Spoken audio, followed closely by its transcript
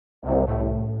Hello,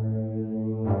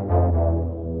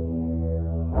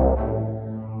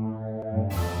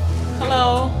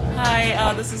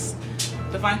 hi, this is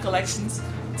Divine Collections.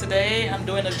 Today I'm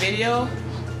doing a video,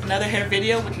 another hair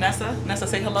video with Nessa. Nessa,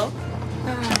 say hello.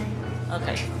 Hi.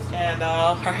 Okay, and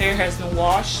her hair has been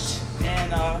washed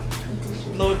and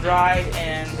blow dried,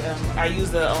 and I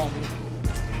use the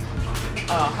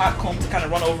hot comb to kind of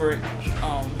run over it,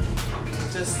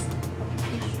 just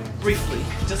briefly,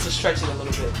 just to stretch it a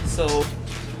little bit. So,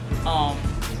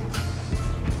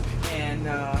 and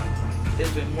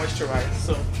it's been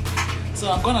moisturized.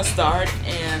 So I'm gonna start,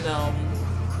 and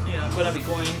you know, I'm gonna be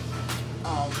going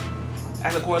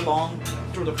as I go along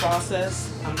through the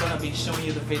process. I'm gonna be showing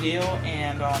you the video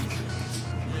and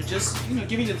you know, just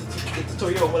giving you the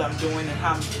tutorial of what I'm doing and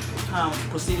how I'm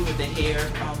proceeding with the hair,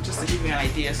 just to give you an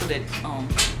idea so that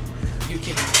you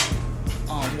can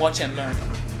watch and learn.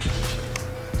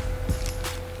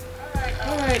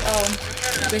 All right.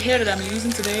 The hair that I'm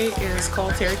using today is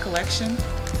called Terry Collection.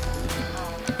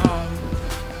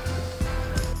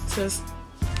 It says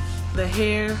the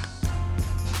hair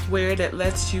wear that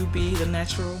lets you be the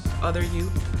natural other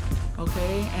you.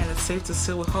 Okay, and it's safe to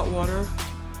seal with hot water,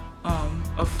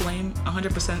 a flame,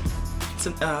 100%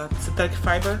 synthetic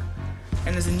fiber,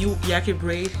 and there's a new Yaki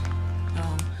braid,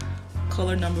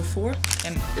 color number 4,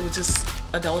 and it was just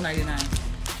 $1.99.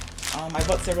 I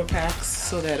bought several packs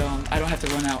so that I don't have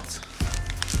to run out,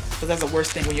 because that's the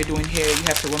worst thing when you're doing hair. You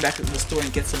have to run back to the store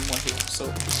and get some more hair. So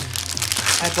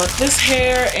I bought this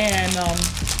hair, and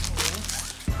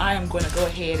I am going to go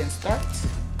ahead and start.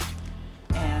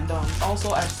 And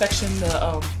also I've sectioned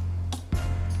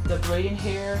the braiding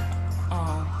hair.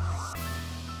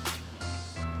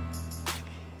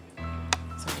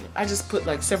 Sorry, I just put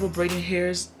like several braiding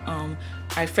hairs.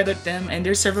 I feathered them, and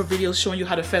there's several videos showing you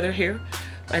how to feather hair.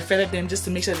 I feathered them just to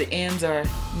make sure the ends are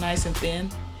nice and thin,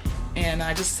 and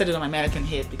I just set it on my mannequin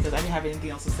head because I didn't have anything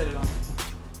else to set it on.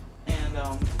 And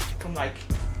from like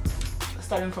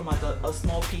starting from like a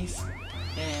small piece,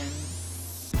 and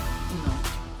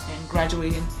and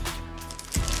graduating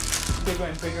bigger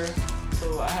and bigger.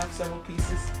 So I have several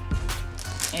pieces,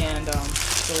 and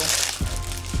so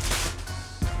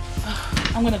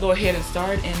I'm gonna go ahead and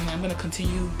start, and I'm gonna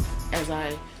continue as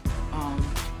I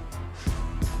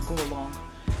go along.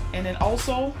 And then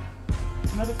also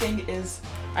another thing is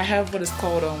I have what is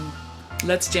called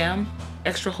Let's Jam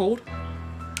Extra Hold,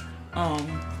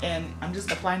 and I'm just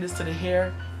applying this to the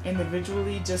hair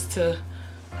individually just to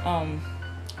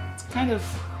kind of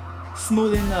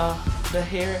smoothen the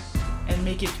hair and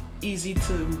make it easy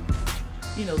to,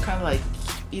 kind of like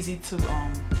easy to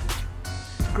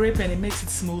grip, and it makes it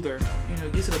smoother.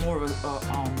 It gives it a more of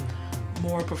a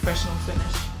more professional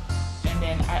finish. And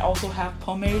then I also have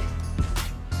pomade.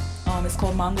 It's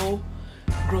called Mango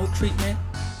Growth Treatment,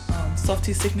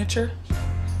 Softy Signature,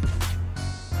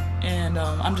 and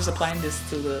I'm just applying this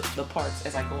to the parts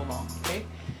as I go along. Okay,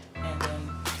 and then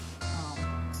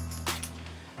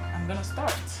I'm gonna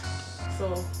start.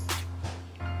 So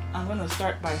I'm gonna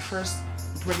start by first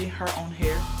braiding her own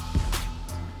hair.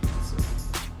 So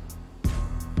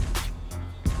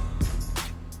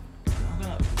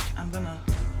I'm gonna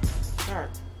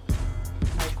start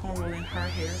by cornrowing her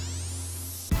hair.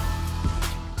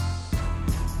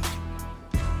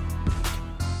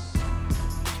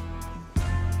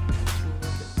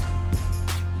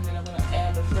 And then I'm gonna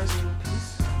add the first little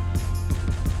piece.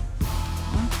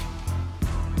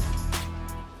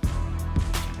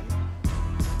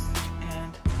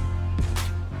 And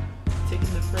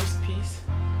taking the first piece,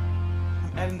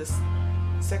 I'm adding the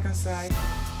second side,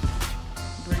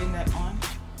 braiding that on.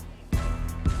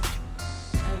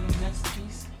 Adding the next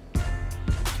piece.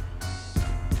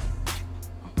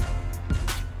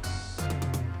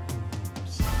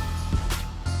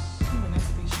 The next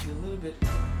piece should be a little bit.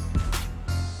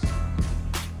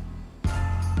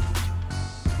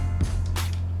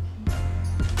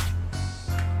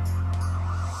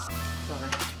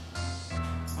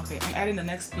 Okay, I'm adding the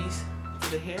next piece to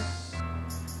the hair.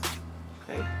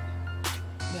 Okay,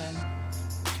 then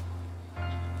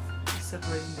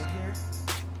separating the hair,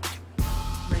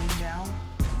 braiding down,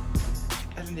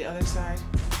 adding the other side,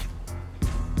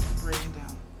 braiding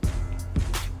down.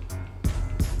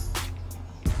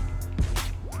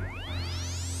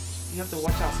 You have to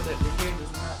watch out so that the hair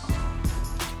does not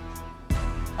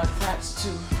attach to.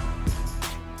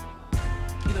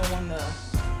 You don't want the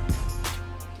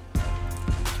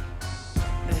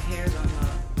hairs on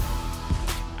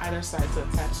either side to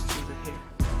attach to the hair.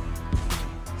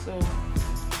 So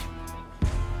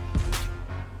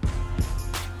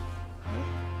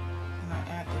and I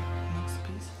add the next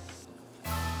piece.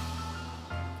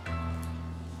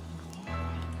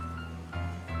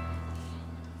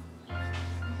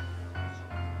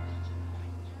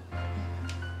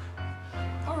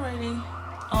 Okay,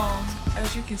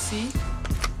 as you can see,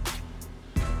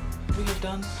 we have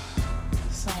done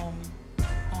some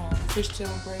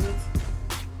fishtail braids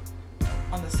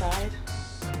on the side.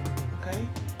 Okay,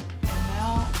 and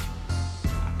now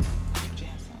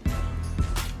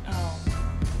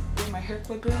where my hair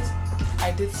clip is,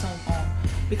 I did some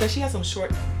because she has some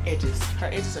short edges. Her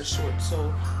edges are short,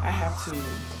 so I have to,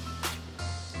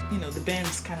 you know, the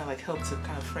bands kind of like help to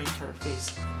kind of frame her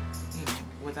face, you know,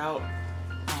 without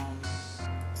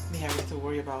me having to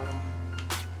worry about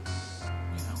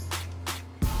you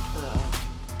know,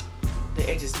 the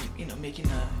edges, you know, making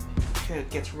the hair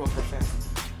gets rough or fast.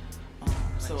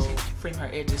 So frame her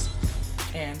edges,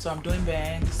 and so I'm doing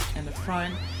bangs in the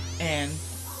front, and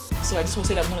so I just want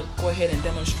to say that I'm going to go ahead and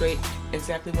demonstrate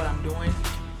exactly what I'm doing,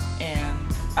 and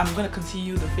I'm going to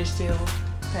continue the fishtail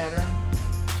pattern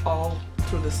all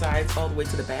through the sides all the way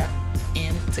to the back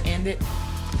and to end it.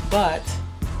 But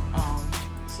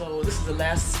so this is the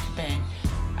last bang.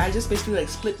 I just basically like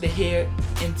split the hair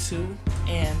in two,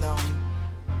 and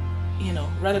you know,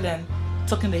 rather than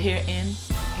tucking the hair in,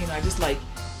 you know, I just like,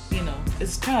 you know,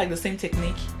 it's kind of like the same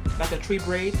technique like a tree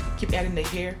braid, keep adding the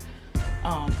hair,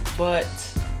 but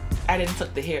I didn't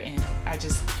tuck the hair in. I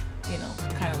just, you know,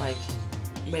 kind of like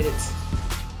let it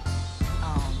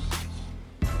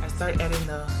I started adding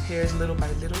the hairs little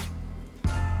by little.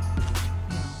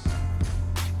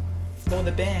 So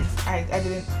the bands, I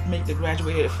didn't make the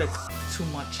graduated effect too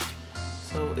much.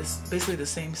 So it's basically the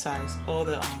same size. All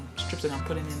the strips that I'm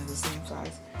putting in are the same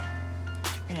size.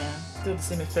 And still the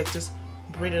same effect, just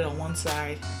braid it on one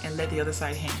side and let the other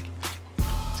side hang.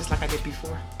 Just like I did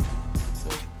before. So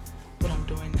what I'm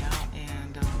doing now,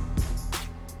 and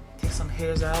take some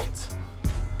hairs out,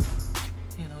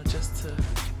 you know, just to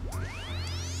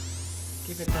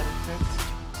give it that effect.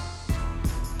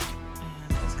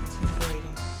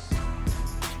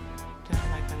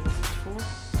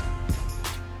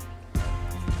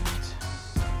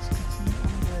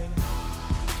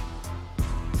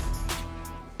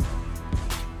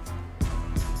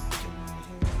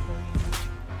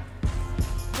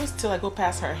 Just till I go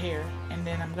past her hair, and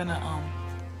then I'm gonna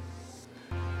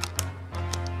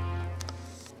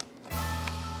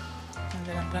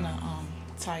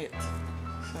tie it.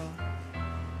 So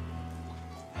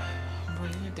I'm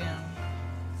braiding it down.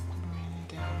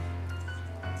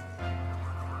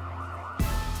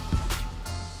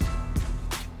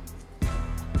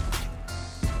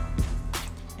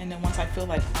 And then once I feel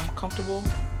like I'm comfortable,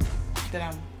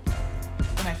 that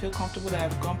when I feel comfortable that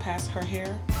I've gone past her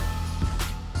hair,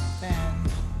 then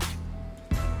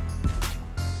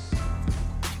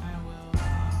I will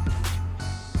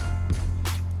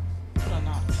put a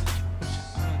knot, which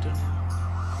I'm going to do now.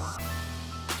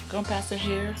 Going past the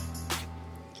hair,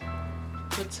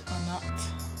 put a knot.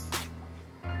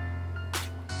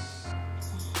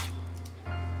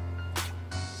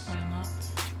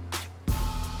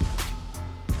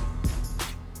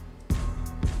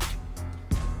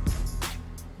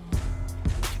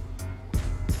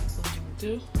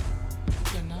 Do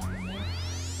the knot in there,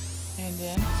 and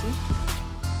then see.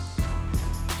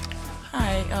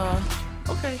 Hi,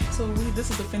 okay, so this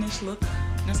is the finished look.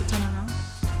 That's the turn around.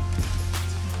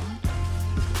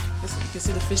 This, you can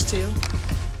see the fishtail.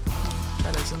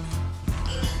 Try to zoom in.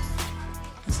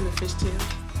 You see the fishtail.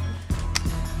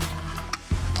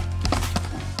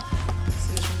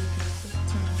 See, it's really good.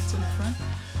 Turn it to the front.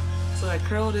 So I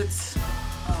curled it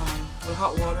with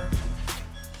hot water.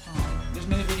 There's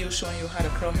many videos showing you how to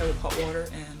curl hair with hot water,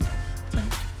 and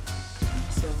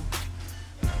so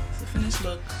it's a finished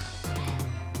look.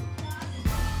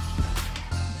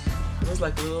 It was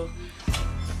like a little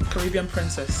Caribbean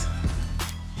princess.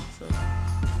 So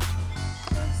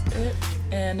that's it.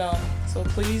 And so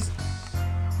please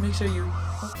make sure you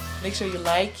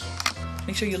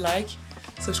like,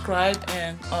 subscribe,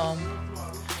 and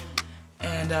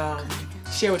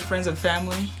share with friends and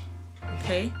family.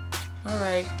 Okay. All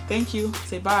right. Thank you.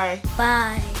 Say bye.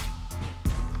 Bye.